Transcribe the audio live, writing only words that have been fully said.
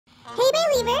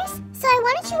believers, so I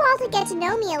wanted you all to get to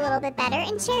know me a little bit better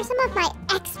and share some of my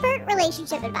expert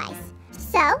relationship advice.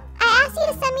 So, I asked you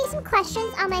to send me some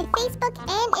questions on my Facebook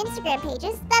and Instagram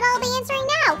pages that I'll be answering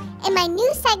now in my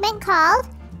new segment called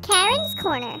Karen's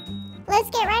Korner. Let's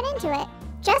get right into it.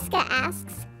 Jessica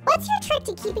asks, what's your trick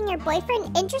to keeping your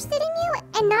boyfriend interested in you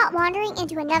and not wandering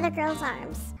into another girl's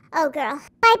arms? Oh girl,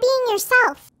 by being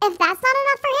yourself. If that's not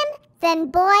enough for him,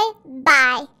 then boy,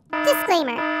 bye.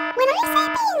 Disclaimer, when I say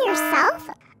being yourself,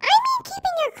 I mean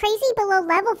keeping your crazy below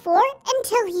level 4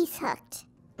 until he's hooked.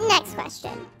 Next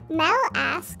question. Mel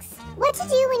asks, what to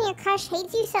do when your crush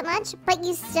hates you so much, but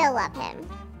you still love him?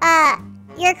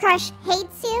 Your crush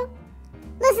hates you?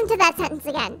 Listen to that sentence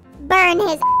again. Burn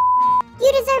his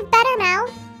You deserve better, Mel.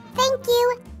 Thank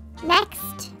you.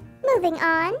 Next. Moving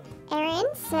on. Erin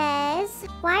says,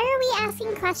 why are we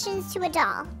asking questions to a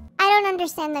doll? I don't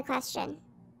understand the question.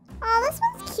 Oh, this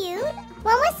one's cute.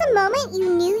 When was the moment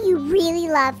you knew you really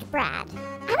loved Brad?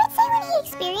 I would say when he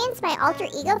experienced my alter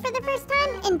ego for the first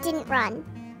time and didn't run.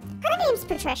 Her name's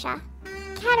Patricia.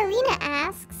 Katarina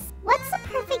asks, what's the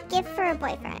perfect gift for a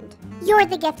boyfriend? You're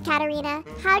the gift, Katarina.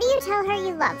 How do you tell her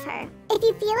you love her? If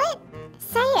you feel it,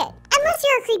 say it. Unless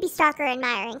you're a creepy stalker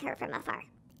admiring her from afar.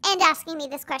 And asking me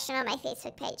this question on my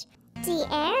Facebook page.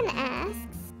 Deanne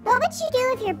asks, what would you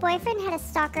do if your boyfriend had a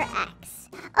stalker ex?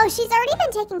 Oh, she's already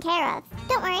been taken care of.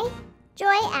 Don't worry.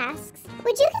 Joy asks,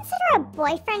 would you consider a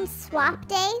boyfriend swap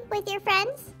day with your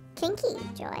friends? Kinky,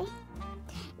 Joy.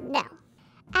 No.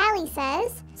 Allie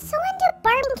says, so when do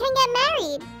Barb and Ken get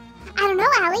married? I don't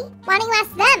know, Allie. Why don't you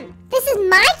ask them? This is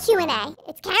my Q&A.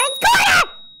 It's Karen's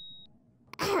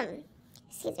Korner!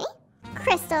 Excuse me?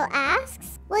 Crystal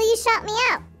asks, will you shout me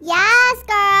out? Yes,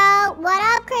 girl. What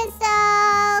up,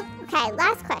 Crystal? Okay,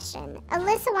 last question.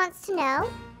 Alyssa wants to know,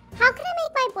 how can I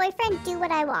make my boyfriend do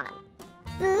what I want?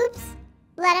 Boobs,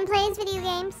 let him play his video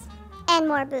games, and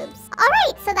more boobs.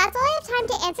 Alright, so that's all I have time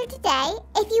to answer today.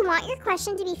 If you want your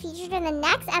question to be featured in the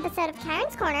next episode of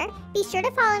Karen's Korner, be sure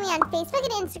to follow me on Facebook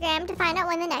and Instagram to find out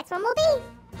when the next one will be.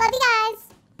 Love you guys!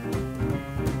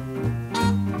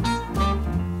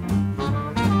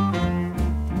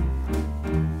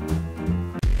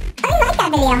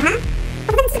 Video, huh?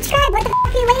 Well then subscribe, what the f***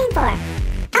 are you waiting for?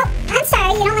 Oh, I'm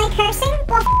sorry, you don't like cursing?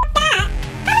 Well, f*** that!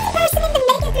 How does a person even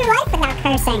make it through life without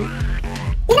cursing?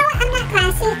 You know what, I'm not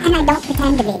classy, and I don't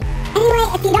pretend to be. Anyway,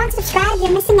 if you don't subscribe,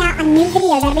 you're missing out on new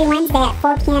videos every Wednesday at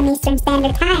 4 p.m. Eastern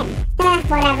Standard Time.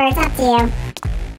 Whatever, it's up to you.